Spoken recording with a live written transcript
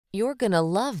You're gonna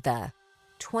love the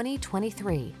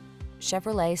 2023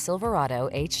 Chevrolet Silverado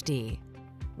HD.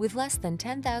 With less than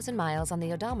 10,000 miles on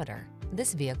the odometer,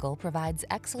 this vehicle provides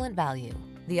excellent value.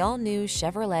 The all-new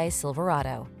Chevrolet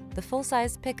Silverado, the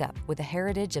full-size pickup with a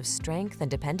heritage of strength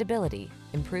and dependability,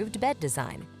 improved bed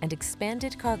design, and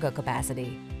expanded cargo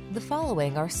capacity. The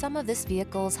following are some of this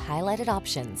vehicle's highlighted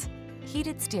options: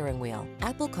 heated steering wheel,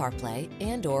 Apple CarPlay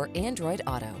and/or Android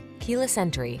Auto, keyless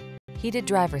entry, heated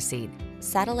driver's seat,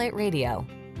 satellite radio,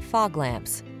 fog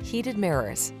lamps, heated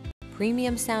mirrors,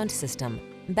 premium sound system,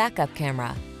 backup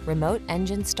camera, remote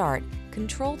engine start.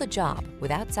 Control the job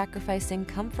without sacrificing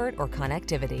comfort or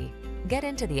connectivity. Get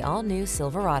into the all-new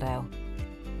Silverado.